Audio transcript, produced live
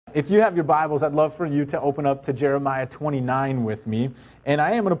If you have your Bibles, I'd love for you to open up to Jeremiah 29 with me. And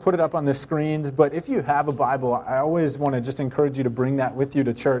I am going to put it up on the screens, but if you have a Bible, I always want to just encourage you to bring that with you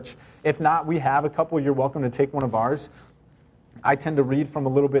to church. If not, we have a couple. You're welcome to take one of ours. I tend to read from a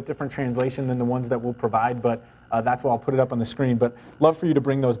little bit different translation than the ones that we'll provide, but that's why I'll put it up on the screen. But love for you to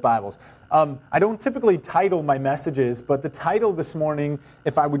bring those Bibles. I don't typically title my messages, but the title this morning,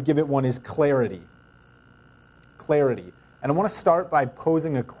 if I would give it one, is Clarity. Clarity. And I want to start by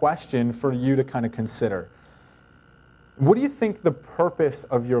posing a question for you to kind of consider. What do you think the purpose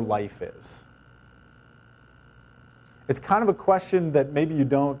of your life is? It's kind of a question that maybe you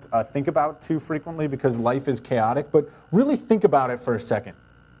don't think about too frequently because life is chaotic, but really think about it for a second.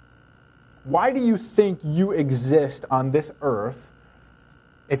 Why do you think you exist on this earth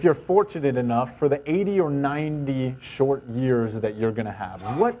if you're fortunate enough for the 80 or 90 short years that you're going to have?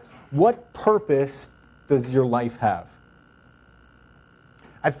 What purpose does your life have?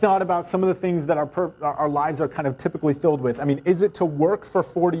 I've thought about some of the things that our lives are kind of typically filled with. I mean, is it to work for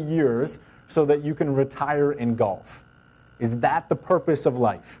 40 years so that you can retire in golf? Is that the purpose of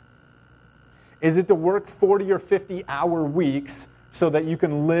life? Is it to work 40 or 50-hour weeks so that you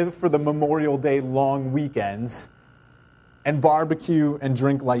can live for the Memorial Day long weekends and barbecue and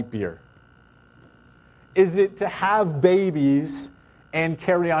drink light beer? Is it to have babies and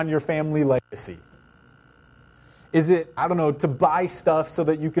carry on your family legacy? Is it, I don't know, to buy stuff so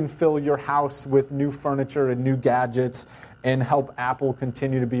that you can fill your house with new furniture and new gadgets and help Apple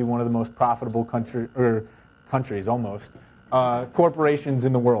continue to be one of the most profitable corporations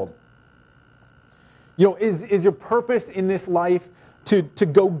in the world? You know, is your purpose in this life to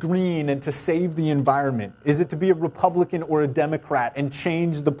go green and to save the environment? Is it to be a Republican or a Democrat and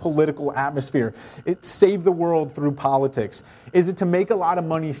change the political atmosphere? Save the world through politics? Is it to make a lot of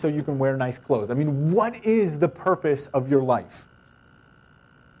money so you can wear nice clothes? I mean, what is the purpose of your life?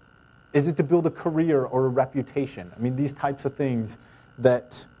 Is it to build a career or a reputation? I mean, these types of things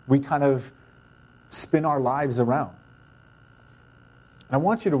that we kind of spin our lives around. And I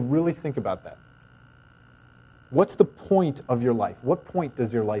want you to really think about that. What's the point of your life? What point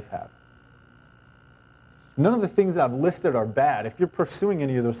does your life have? None of the things that I've listed are bad. If you're pursuing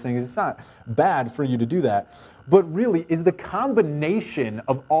any of those things, it's not bad for you to do that. But really, is the combination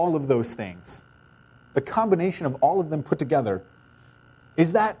of all of those things, the combination of all of them put together,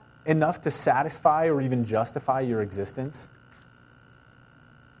 is that enough to satisfy or even justify your existence?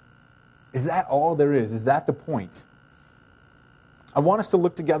 Is that all there is? Is that the point? I want us to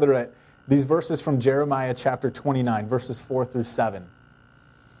look together at these verses from Jeremiah chapter 29, verses 4 through 7.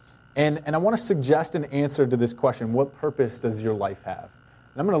 And I want to suggest an answer to this question: what purpose does your life have?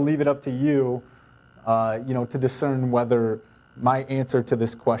 And I'm going to leave it up to you, to discern whether my answer to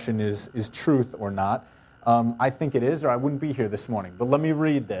this question is truth or not. I think it is, or I wouldn't be here this morning. But let me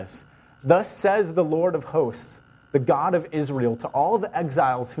read this. Thus says the Lord of hosts, the God of Israel, to all the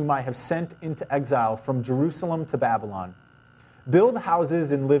exiles whom I have sent into exile from Jerusalem to Babylon. Build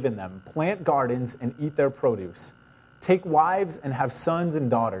houses and live in them. Plant gardens and eat their produce. Take wives and have sons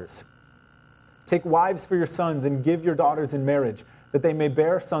and daughters. Take wives for your sons and give your daughters in marriage, that they may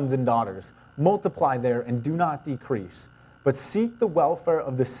bear sons and daughters. Multiply there and do not decrease. But seek the welfare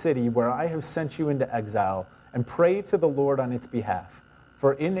of the city where I have sent you into exile, and pray to the Lord on its behalf.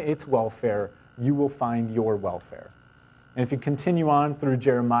 For in its welfare you will find your welfare. And if you continue on through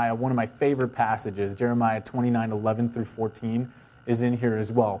Jeremiah, one of my favorite passages, Jeremiah 29, 11 through 14, is in here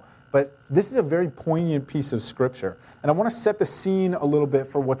as well. But this is a very poignant piece of Scripture. And I want to set the scene a little bit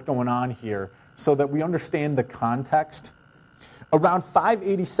for what's going on here so that we understand the context. Around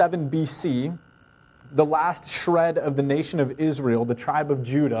 587 BC, the last shred of the nation of Israel, the tribe of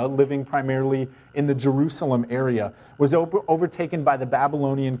Judah, living primarily in the Jerusalem area, was overtaken by the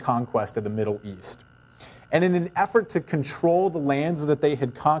Babylonian conquest of the Middle East. And in an effort to control the lands that they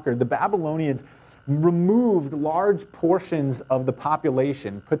had conquered, the Babylonians removed large portions of the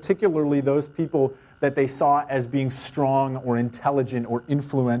population, particularly those people that they saw as being strong or intelligent or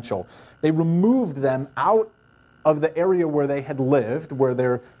influential. They removed them out of the area where they had lived, where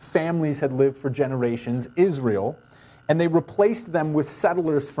their families had lived for generations, Israel, and they replaced them with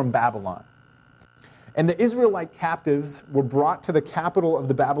settlers from Babylon. And the Israelite captives were brought to the capital of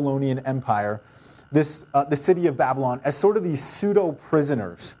the Babylonian Empire, the city of Babylon, as sort of these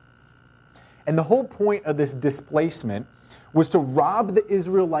pseudo-prisoners. And the whole point of this displacement was to rob the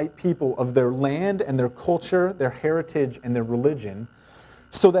Israelite people of their land and their culture, their heritage, and their religion,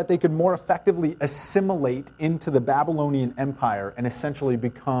 so that they could more effectively assimilate into the Babylonian Empire and essentially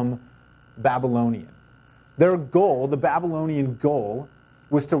become Babylonian. Their goal, the Babylonian goal,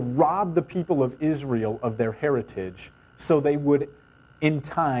 was to rob the people of Israel of their heritage so they would in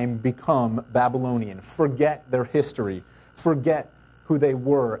time become Babylonian, forget their history, forget who they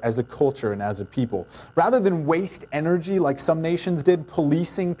were as a culture and as a people. Rather than waste energy like some nations did,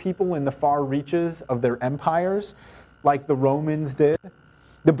 policing people in the far reaches of their empires, like the Romans did,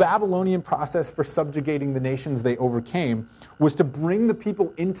 the Babylonian process for subjugating the nations they overcame was to bring the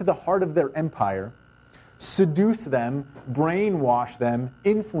people into the heart of their empire, seduce them, brainwash them,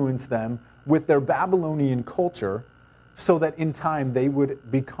 influence them with their Babylonian culture so that in time they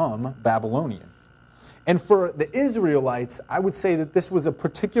would become Babylonian. And for the Israelites, I would say that this was a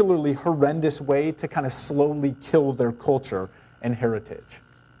particularly horrendous way to kind of slowly kill their culture and heritage.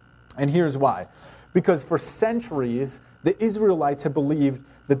 And here's why. Because for centuries, the Israelites had believed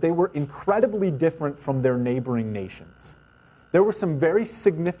that they were incredibly different from their neighboring nations. There were some very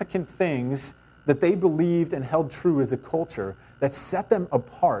significant things that they believed and held true as a culture that set them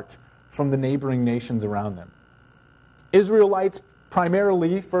apart from the neighboring nations around them. Israelites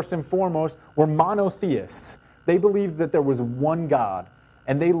primarily, first and foremost, were monotheists. They believed that there was one God,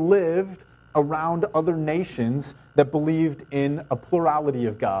 and they lived around other nations that believed in a plurality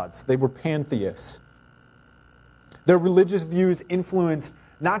of gods. They were pantheists. Their religious views influenced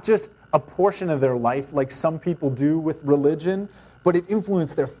not just a portion of their life, like some people do with religion, but it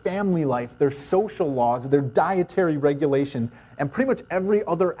influenced their family life, their social laws, their dietary regulations, and pretty much every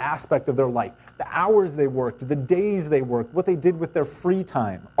other aspect of their life. The hours they worked, the days they worked, what they did with their free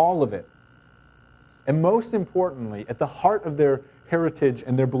time, all of it. And most importantly, at the heart of their heritage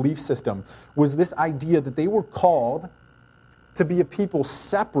and their belief system was this idea that they were called to be a people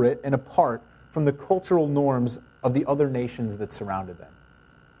separate and apart from the cultural norms of the other nations that surrounded them.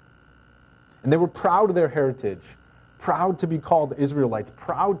 And they were proud of their heritage, proud to be called Israelites,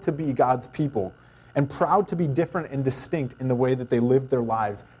 proud to be God's people, and proud to be different and distinct in the way that they lived their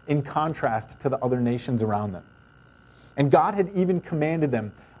lives in contrast to the other nations around them. And God had even commanded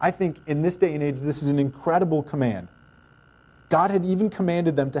them. I think in this day and age, this is an incredible command. God had even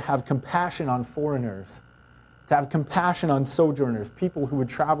commanded them to have compassion on foreigners, to have compassion on sojourners, people who would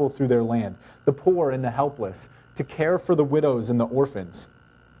travel through their land, the poor and the helpless, to care for the widows and the orphans.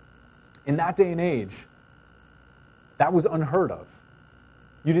 In that day and age, that was unheard of.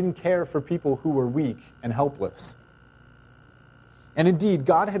 You didn't care for people who were weak and helpless. And indeed,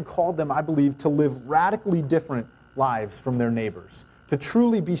 God had called them, I believe, to live radically different lives from their neighbors, to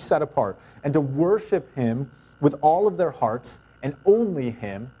truly be set apart, and to worship Him with all of their hearts and only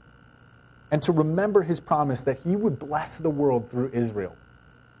Him, and to remember His promise that He would bless the world through Israel.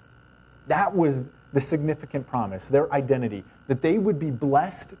 That was the significant promise, their identity, that they would be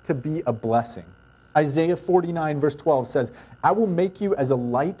blessed to be a blessing. Isaiah 49 verse 12 says, "I will make you as a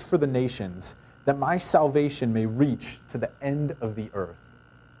light for the nations, that my salvation may reach to the end of the earth."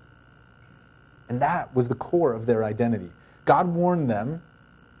 And that was the core of their identity. God warned them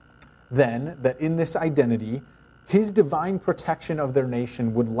then that in this identity, His divine protection of their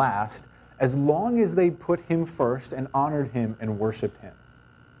nation would last as long as they put Him first and honored Him and worshiped Him.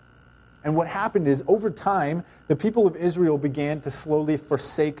 And what happened is, over time, the people of Israel began to slowly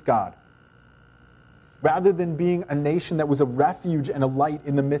forsake God. Rather than being a nation that was a refuge and a light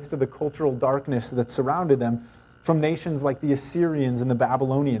in the midst of the cultural darkness that surrounded them from nations like the Assyrians and the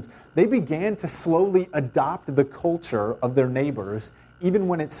Babylonians, they began to slowly adopt the culture of their neighbors, even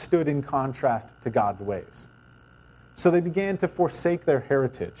when it stood in contrast to God's ways. So they began to forsake their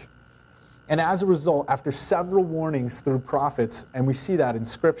heritage. And as a result, after several warnings through prophets, and we see that in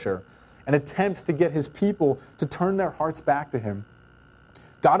Scripture, and attempts to get His people to turn their hearts back to Him,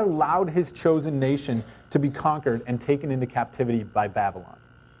 God allowed His chosen nation to be conquered and taken into captivity by Babylon,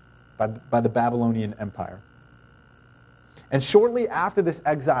 by the Babylonian Empire. And shortly after this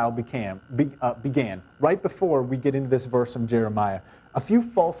exile began, right before we get into this verse from Jeremiah, a few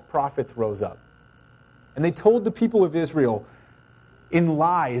false prophets rose up. And they told the people of Israel in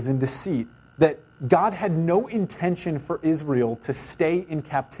lies and deceit that God had no intention for Israel to stay in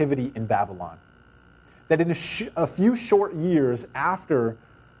captivity in Babylon. That in a few short years after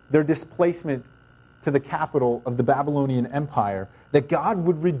their displacement to the capital of the Babylonian Empire, that God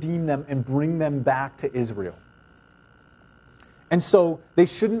would redeem them and bring them back to Israel. And so they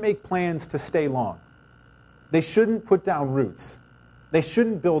shouldn't make plans to stay long. They shouldn't put down roots. They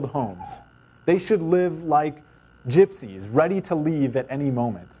shouldn't build homes. They should live like gypsies, ready to leave at any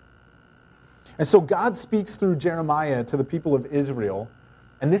moment. And so God speaks through Jeremiah to the people of Israel,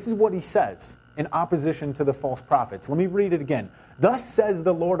 and this is what He says in opposition to the false prophets. Let me read it again. "Thus says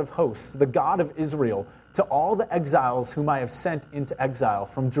the Lord of hosts, the God of Israel, to all the exiles whom I have sent into exile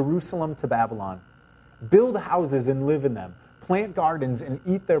from Jerusalem to Babylon. Build houses and live in them. Plant gardens and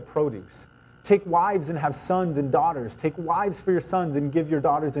eat their produce. Take wives and have sons and daughters. Take wives for your sons and give your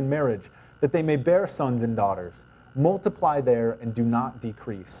daughters in marriage, that they may bear sons and daughters. Multiply there and do not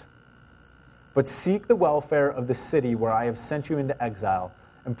decrease. But seek the welfare of the city where I have sent you into exile,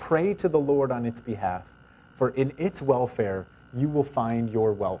 and pray to the Lord on its behalf, for in its welfare you will find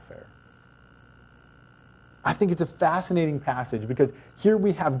your welfare. I think it's a fascinating passage because here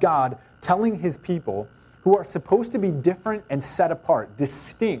we have God telling his people, who are supposed to be different and set apart,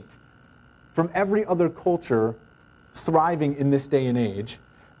 distinct from every other culture thriving in this day and age,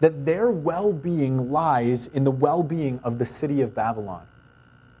 that their well-being lies in the well-being of the city of Babylon.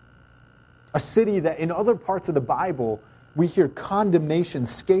 A city that in other parts of the Bible, we hear condemnation,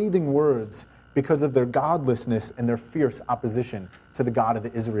 scathing words because of their godlessness and their fierce opposition to the God of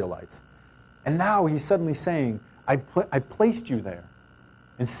the Israelites. And now he's suddenly saying, I placed you there,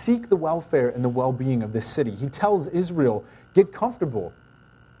 and seek the welfare and the well-being of this city. He tells Israel, get comfortable.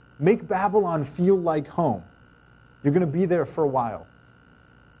 Make Babylon feel like home. You're going to be there for a while.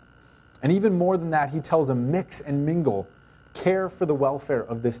 And even more than that, he tells them, mix and mingle. Care for the welfare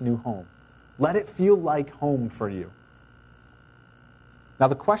of this new home. Let it feel like home for you. Now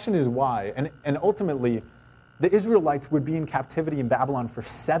the question is why? And ultimately, the Israelites would be in captivity in Babylon for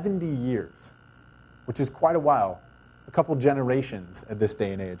 70 years, which is quite a while, a couple generations at this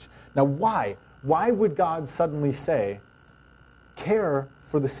day and age. Now why? Why would God suddenly say, care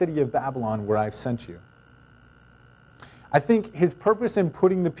for the city of Babylon where I've sent you? I think his purpose in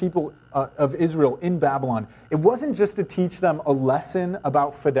putting the people of Israel in Babylon, it wasn't just to teach them a lesson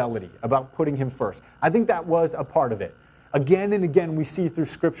about fidelity, about putting him first. I think that was a part of it. Again and again we see through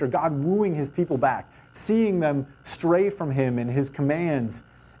Scripture God wooing his people back, seeing them stray from him and his commands,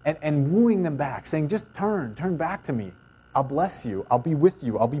 and wooing them back, saying, just turn back to me. I'll bless you. I'll be with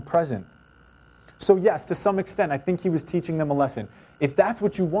you. I'll be present. So yes, to some extent, I think he was teaching them a lesson. If that's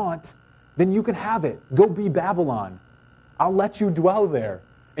what you want, then you can have it. Go be Babylon. I'll let you dwell there,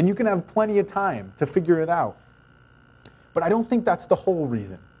 and you can have plenty of time to figure it out. But I don't think that's the whole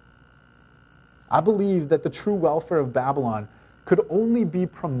reason. I believe that the true welfare of Babylon could only be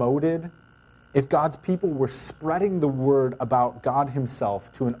promoted if God's people were spreading the word about God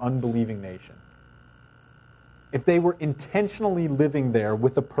himself to an unbelieving nation. If they were intentionally living there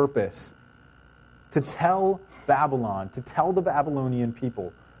with a purpose to tell Babylon, to tell the Babylonian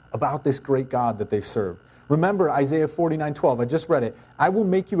people about this great God that they serve. Remember Isaiah 49:12, I just read it. I will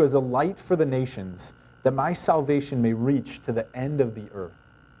make you as a light for the nations, that my salvation may reach to the end of the earth.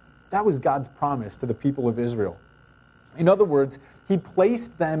 That was God's promise to the people of Israel. In other words, he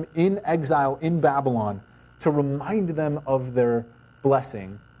placed them in exile in Babylon to remind them of their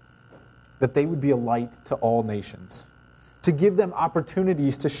blessing, that they would be a light to all nations, to give them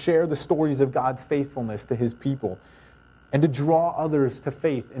opportunities to share the stories of God's faithfulness to his people, and to draw others to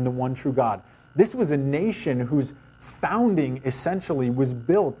faith in the one true God. This was a nation whose founding essentially was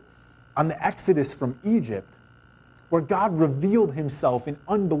built on the exodus from Egypt, where God revealed himself in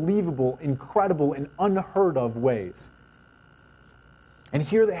unbelievable, incredible, and unheard of ways. And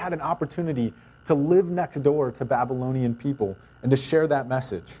here they had an opportunity to live next door to Babylonian people and to share that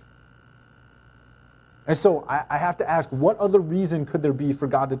message. And so I have to ask, what other reason could there be for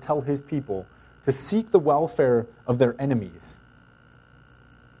God to tell his people to seek the welfare of their enemies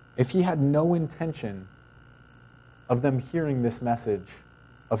if he had no intention of them hearing this message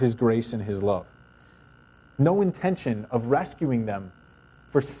of his grace and his love? No intention of rescuing them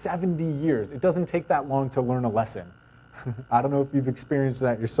for 70 years. It doesn't take that long to learn a lesson. I don't know if you've experienced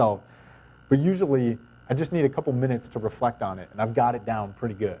that yourself, but usually I just need a couple minutes to reflect on it, and I've got it down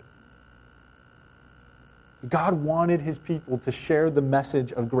pretty good. God wanted his people to share the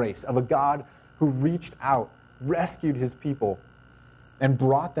message of grace, of a God who reached out, rescued his people, and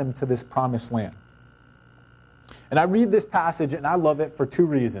brought them to this promised land. And I read this passage, and I love it for two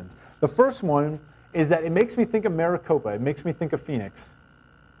reasons. The first one is that it makes me think of Maricopa. It makes me think of Phoenix.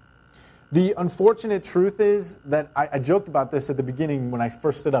 The unfortunate truth is that I joked about this at the beginning when I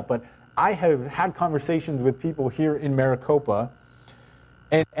first stood up, but I have had conversations with people here in Maricopa,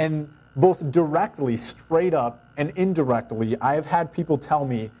 and both directly, straight up, and indirectly, I have had people tell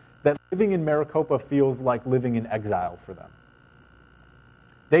me that living in Maricopa feels like living in exile for them.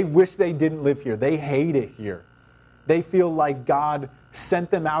 They wish they didn't live here. They hate it here. They feel like God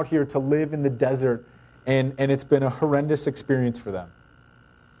sent them out here to live in the desert, and it's been a horrendous experience for them.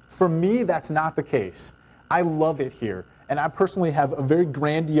 For me, that's not the case. I love it here, and I personally have a very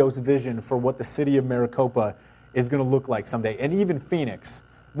grandiose vision for what the city of Maricopa is going to look like someday, and even Phoenix.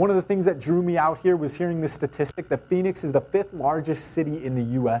 One of the things that drew me out here was hearing the statistic that Phoenix is the 5th largest city in the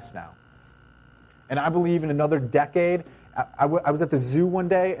U.S. now. And I believe in another decade, I was at the zoo one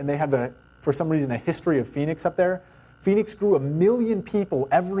day, and they have the for some reason, a history of Phoenix up there. Phoenix grew 1 million people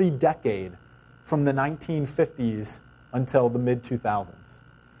every decade from the 1950s until the mid-2000s.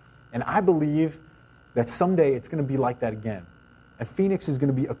 And I believe that someday it's going to be like that again. And Phoenix is going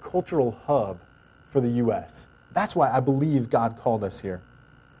to be a cultural hub for the U.S. That's why I believe God called us here.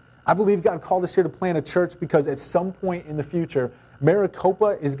 I believe God called us here to plant a church because at some point in the future,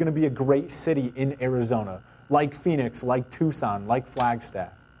 Maricopa is going to be a great city in Arizona, like Phoenix, like Tucson, like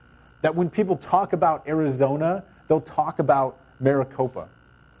Flagstaff. That when people talk about Arizona, they'll talk about Maricopa.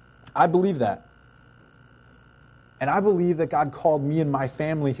 I believe that. And I believe that God called me and my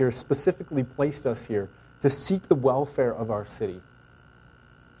family here, specifically placed us here, to seek the welfare of our city.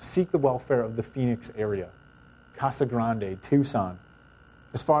 Seek the welfare of the Phoenix area, Casa Grande, Tucson,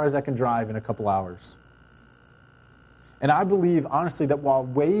 as far as I can drive in a couple hours. And I believe, honestly, that while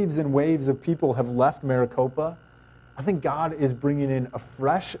waves and waves of people have left Maricopa, I think God is bringing in a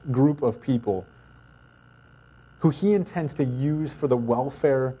fresh group of people who He intends to use for the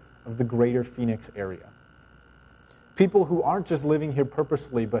welfare of the greater Phoenix area. People who aren't just living here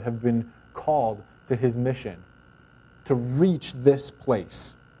purposely, but have been called to His mission to reach this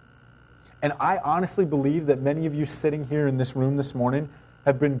place. And I honestly believe that many of you sitting here in this room this morning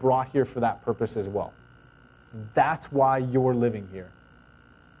have been brought here for that purpose as well. That's why you're living here.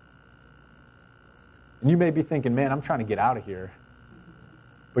 And you may be thinking, man, I'm trying to get out of here.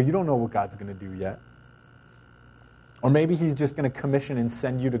 But you don't know what God's going to do yet. Or maybe He's just going to commission and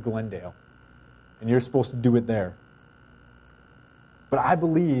send you to Glendale. And you're supposed to do it there. But I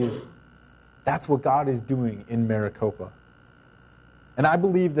believe that's what God is doing in Maricopa. And I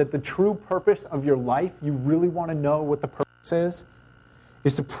believe that the true purpose of your life, you really want to know what the purpose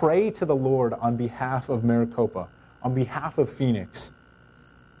is to pray to the Lord on behalf of Maricopa, on behalf of Phoenix,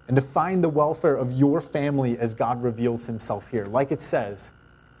 and to find the welfare of your family as God reveals Himself here. Like it says,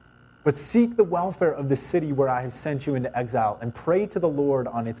 but seek the welfare of the city where I have sent you into exile, and pray to the Lord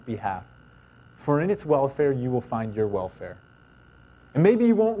on its behalf. For in its welfare you will find your welfare. And maybe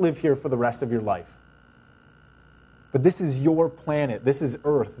you won't live here for the rest of your life. But this is your planet. This is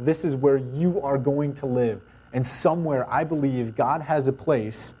Earth. This is where you are going to live. And somewhere, I believe, God has a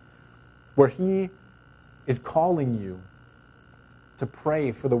place where He is calling you to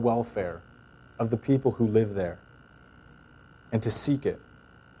pray for the welfare of the people who live there and to seek it.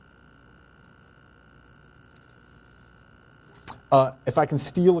 If I can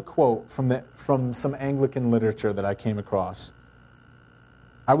steal a quote from some Anglican literature that I came across,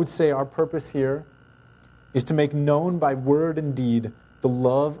 I would say our purpose here is to make known by word and deed the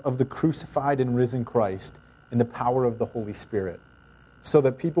love of the crucified and risen Christ and the power of the Holy Spirit, so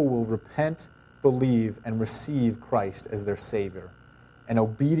that people will repent, believe, and receive Christ as their Savior, and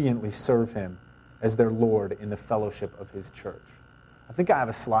obediently serve Him as their Lord in the fellowship of His church. I think I have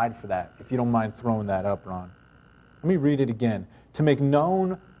a slide for that, if you don't mind throwing that up, Ron. Let me read it again. To make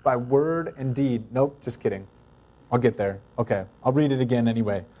known by word and deed. Nope, just kidding. I'll get there. Okay, I'll read it again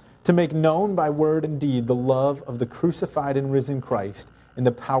anyway. To make known by word and deed the love of the crucified and risen Christ and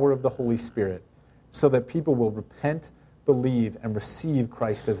the power of the Holy Spirit, so that people will repent, believe, and receive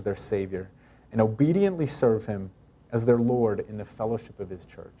Christ as their Savior, and obediently serve Him as their Lord in the fellowship of His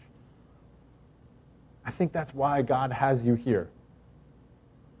church. I think that's why God has you here.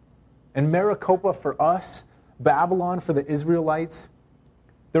 And Maricopa for us, Babylon for the Israelites,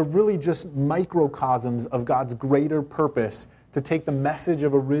 they're really just microcosms of God's greater purpose to take the message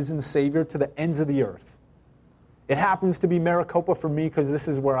of a risen Savior to the ends of the earth. It happens to be Maricopa for me because this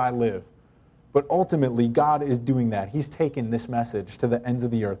is where I live. But ultimately, God is doing that. He's taken this message to the ends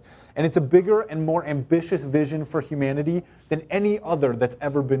of the earth. And it's a bigger and more ambitious vision for humanity than any other that's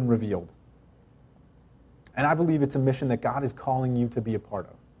ever been revealed. And I believe it's a mission that God is calling you to be a part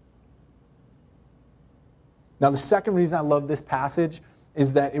of. Now, the second reason I love this passage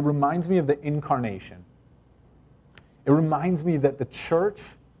is that it reminds me of the incarnation. It reminds me that the church,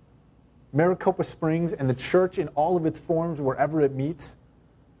 Maricopa Springs, and the church in all of its forms, wherever it meets,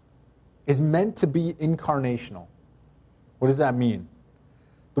 is meant to be incarnational. What does that mean?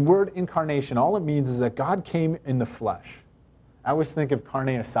 The word incarnation, all it means is that God came in the flesh. I always think of carne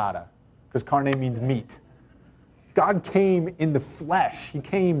asada, because carne means meat. God came in the flesh. He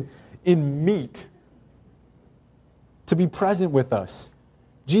came in meat to be present with us.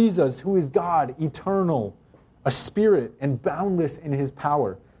 Jesus, who is God, eternal, a spirit, and boundless in His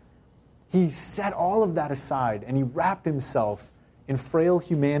power. He set all of that aside, and He wrapped Himself in frail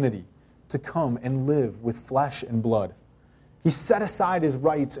humanity to come and live with flesh and blood. He set aside His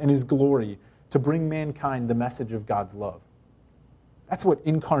rights and His glory to bring mankind the message of God's love. That's what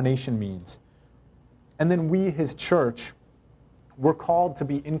incarnation means. And then we, His church, we're called to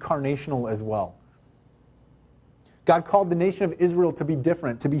be incarnational as well. God called the nation of Israel to be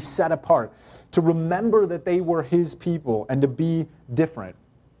different, to be set apart, to remember that they were his people and to be different.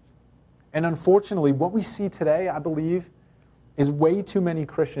 And unfortunately, what we see today, I believe, is way too many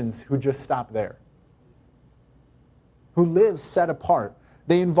Christians who just stop there, who live set apart.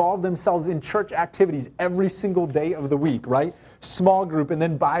 They involve themselves in church activities every single day of the week, right? Small group, and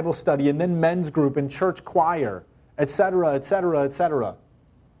then Bible study, and then men's group, and church choir, etc., etc., etc.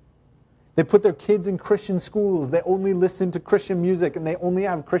 They put their kids in Christian schools. They only listen to Christian music, and they only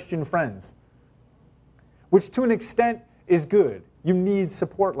have Christian friends, which to an extent is good. You need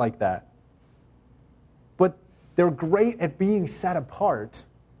support like that. But they're great at being set apart,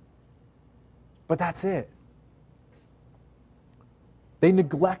 but that's it. They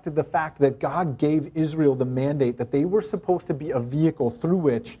neglected the fact that God gave Israel the mandate that they were supposed to be a vehicle through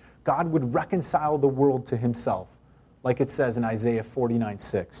which God would reconcile the world to himself, like it says in Isaiah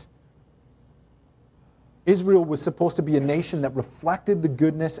 49:6. Israel was supposed to be a nation that reflected the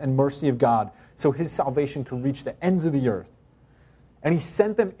goodness and mercy of God so his salvation could reach the ends of the earth. And he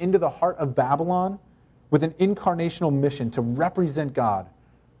sent them into the heart of Babylon with an incarnational mission to represent God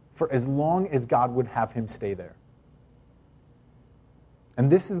for as long as God would have him stay there. And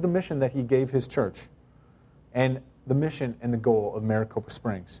this is the mission that he gave his church, and the mission and the goal of Maricopa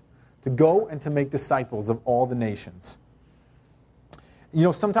Springs, to go and to make disciples of all the nations. You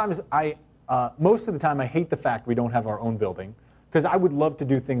know, sometimes most of the time I hate the fact we don't have our own building, because I would love to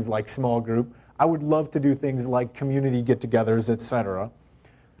do things like small group. I would love to do things like community get-togethers, etc.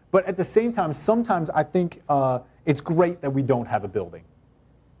 But at the same time, sometimes I think it's great that we don't have a building.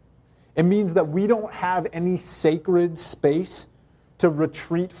 It means that we don't have any sacred space to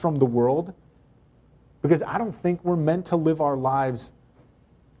retreat from the world, because I don't think we're meant to live our lives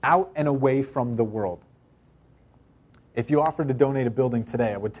out and away from the world. If you offered to donate a building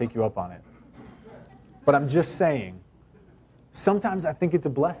today, I would take you up on it. But I'm just saying, sometimes I think it's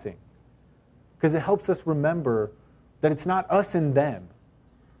a blessing, because it helps us remember that it's not us and them.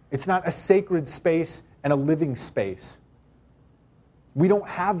 It's not a sacred space and a living space. We don't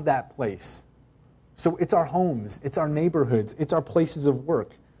have that place. So it's our homes, it's our neighborhoods, it's our places of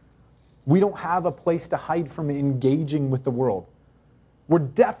work. We don't have a place to hide from engaging with the world. We're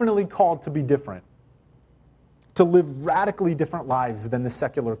definitely called to be different, to live radically different lives than the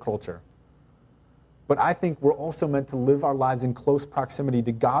secular culture. But I think we're also meant to live our lives in close proximity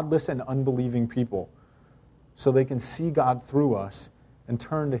to godless and unbelieving people so they can see God through us and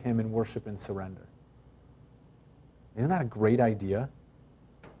turn to him in worship and surrender. Isn't that a great idea?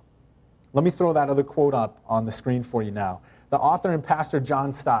 Let me throw that other quote up on the screen for you now. The author and pastor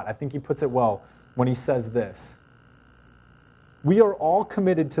John Stott, I think he puts it well when he says this: "We are all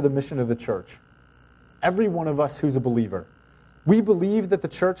committed to the mission of the church, every one of us who's a believer. We believe that the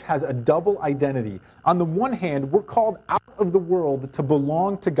church has a double identity. On the one hand, we're called out of the world to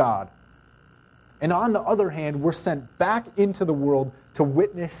belong to God. And on the other hand, we're sent back into the world to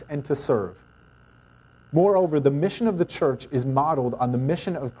witness and to serve. Moreover, the mission of the church is modeled on the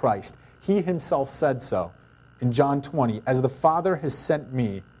mission of Christ. He himself said so in John 20, 'As the Father has sent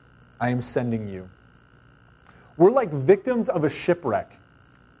me, I am sending you.'" We're like victims of a shipwreck.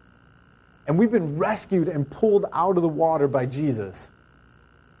 And we've been rescued and pulled out of the water by Jesus,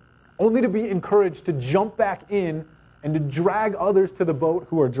 only to be encouraged to jump back in and to drag others to the boat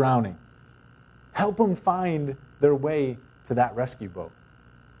who are drowning. Help them find their way to that rescue boat.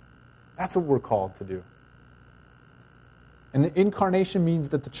 That's what we're called to do. And the incarnation means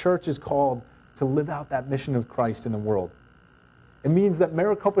that the church is called to live out that mission of Christ in the world. It means that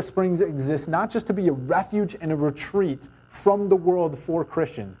Maricopa Springs exists not just to be a refuge and a retreat from the world for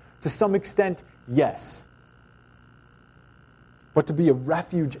Christians. To some extent, yes. But to be a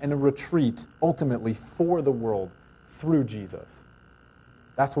refuge and a retreat, ultimately, for the world through Jesus.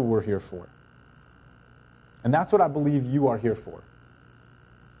 That's what we're here for. And that's what I believe you are here for.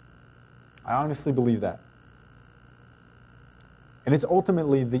 I honestly believe that. And it's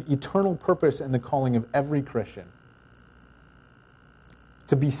ultimately the eternal purpose and the calling of every Christian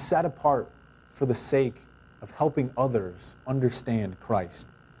to be set apart for the sake of helping others understand Christ.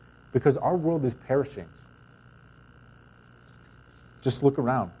 Because our world is perishing. Just look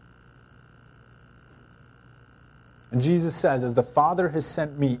around. And Jesus says, "As the Father has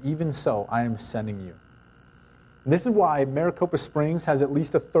sent me, even so I am sending you." And this is why Maricopa Springs has at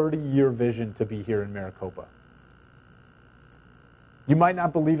least a 30-year vision to be here in Maricopa. You might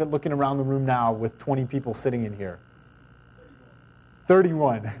not believe it looking around the room now with 20 people sitting in here.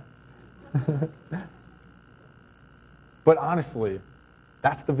 31. But honestly,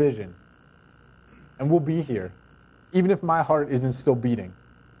 that's the vision. And we'll be here. even if my heart isn't still beating.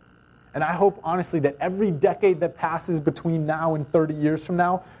 And I hope, honestly, that every decade that passes between now and 30 years from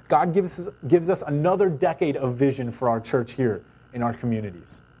now, God gives us another decade of vision for our church here in our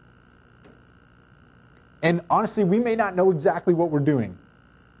communities. And honestly, we may not know exactly what we're doing.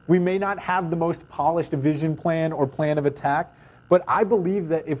 We may not have the most polished vision plan or plan of attack, but I believe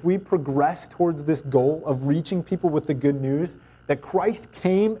that if we progress towards this goal of reaching people with the good news, that Christ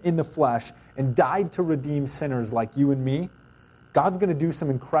came in the flesh and died to redeem sinners like you and me, God's going to do some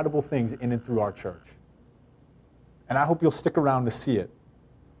incredible things in and through our church. And I hope you'll stick around to see it.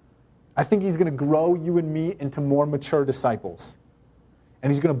 I think he's going to grow you and me into more mature disciples.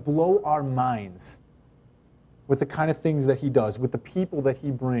 And he's going to blow our minds with the kind of things that he does, with the people that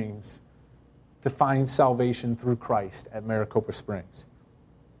he brings to find salvation through Christ at Maricopa Springs.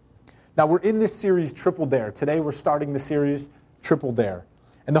 Now, we're in this series, Triple Dare. Today, we're starting the series, Triple Dare.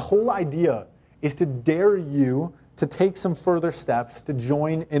 And the whole idea is to dare you to take some further steps to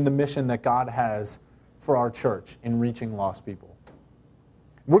join in the mission that God has for our church in reaching lost people.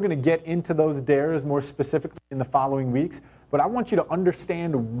 We're going to get into those dares more specifically in the following weeks, but I want you to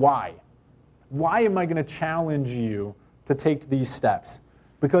understand why. Why am I going to challenge you to take these steps?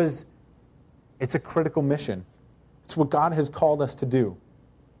 Because it's a critical mission. It's what God has called us to do.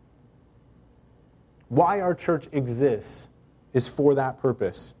 Why our church exists is for that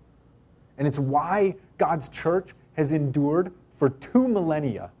purpose. And it's why God's church has endured for 2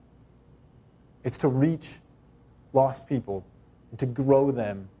 millennia. It's to reach lost people and to grow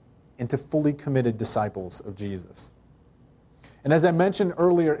them into fully committed disciples of Jesus. And as I mentioned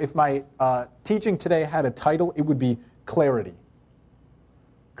earlier, if my teaching today had a title, it would be Clarity.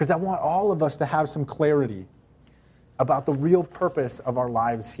 Because I want all of us to have some clarity about the real purpose of our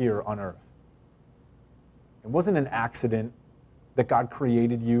lives here on earth. It wasn't an accident that God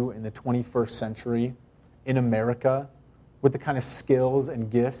created you in the 21st century in America with the kind of skills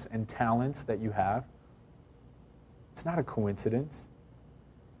and gifts and talents that you have. It's not a coincidence.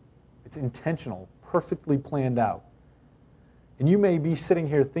 It's intentional, perfectly planned out. And you may be sitting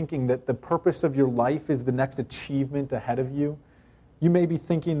here thinking that the purpose of your life is the next achievement ahead of you. You may be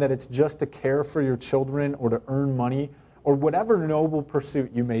thinking that it's just to care for your children or to earn money or whatever noble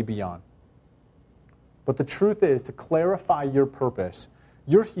pursuit you may be on. But the truth is, to clarify your purpose,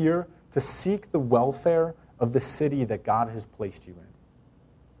 you're here to seek the welfare of the city that God has placed you in.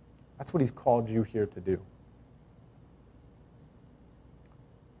 That's what he's called you here to do.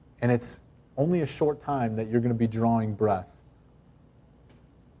 And it's only a short time that you're going to be drawing breath.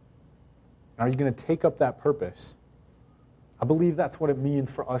 Are you going to take up that purpose? I believe that's what it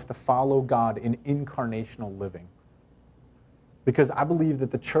means for us to follow God in incarnational living. Because I believe that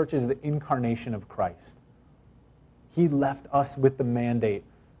the church is the incarnation of Christ. He left us with the mandate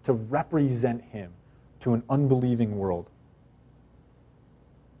to represent him to an unbelieving world.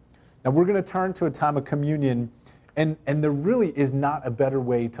 Now we're going to turn to a time of communion, and there really is not a better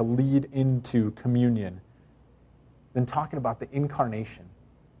way to lead into communion than talking about the incarnation.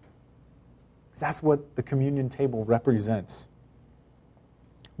 Because that's what the communion table represents.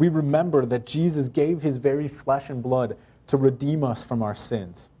 We remember that Jesus gave his very flesh and blood to redeem us from our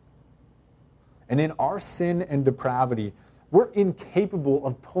sins. And in our sin and depravity, we're incapable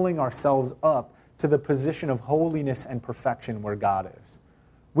of pulling ourselves up to the position of holiness and perfection where God is.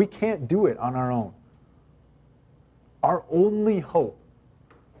 We can't do it on our own. Our only hope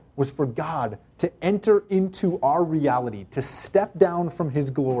was for God to enter into our reality, to step down from his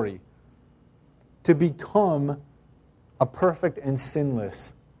glory, to become a perfect and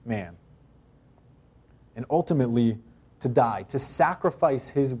sinless man, and ultimately to die, to sacrifice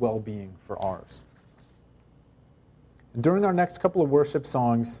his well-being for ours. And during our next couple of worship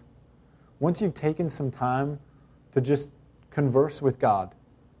songs, once you've taken some time to just converse with God,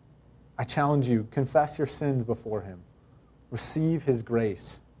 I challenge you, confess your sins before him, receive his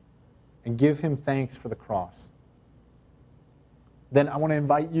grace, and give him thanks for the cross. Then I want to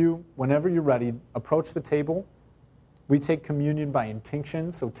invite you, whenever you're ready, approach the table. We take communion by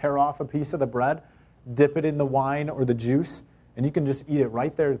intinction, so tear off a piece of the bread, dip it in the wine or the juice, and you can just eat it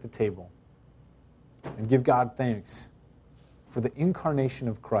right there at the table. And give God thanks for the incarnation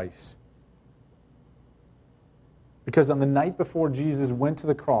of Christ. Because on the night before Jesus went to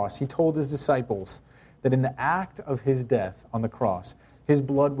the cross, he told his disciples that in the act of his death on the cross, his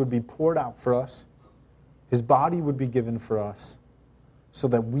blood would be poured out for us, his body would be given for us, so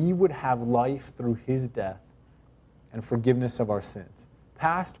that we would have life through his death and forgiveness of our sins,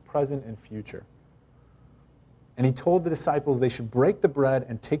 past, present, and future. And he told the disciples they should break the bread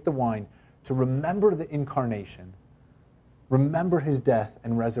and take the wine to remember the incarnation, remember his death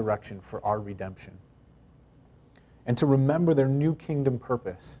and resurrection for our redemption. and to remember their new kingdom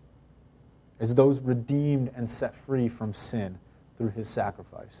purpose as those redeemed and set free from sin through his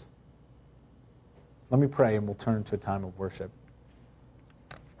sacrifice. Let me pray and we'll turn to a time of worship.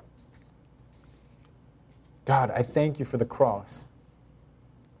 God, I thank you for the cross,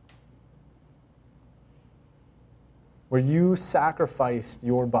 where you sacrificed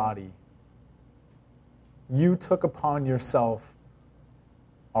your body. You took upon yourself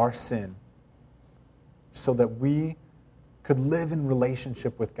our sin so that we could live in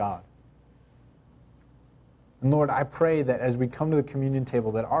relationship with God. And Lord, I pray that as we come to the communion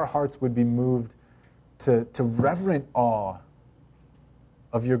table, that our hearts would be moved to reverent awe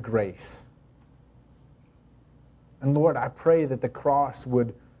of your grace. And Lord, I pray that the cross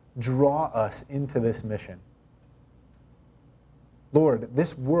would draw us into this mission. Lord,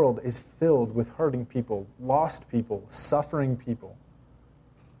 this world is filled with hurting people, lost people, suffering people,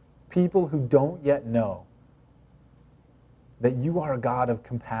 people who don't yet know that you are a God of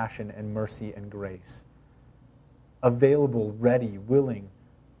compassion and mercy and grace, available, ready, willing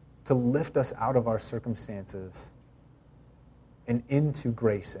to lift us out of our circumstances and into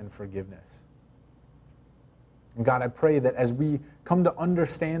grace and forgiveness. And God, I pray that as we come to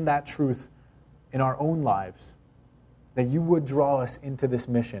understand that truth in our own lives, that you would draw us into this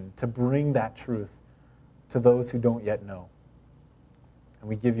mission to bring that truth to those who don't yet know. And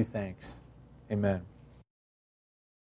we give you thanks. Amen.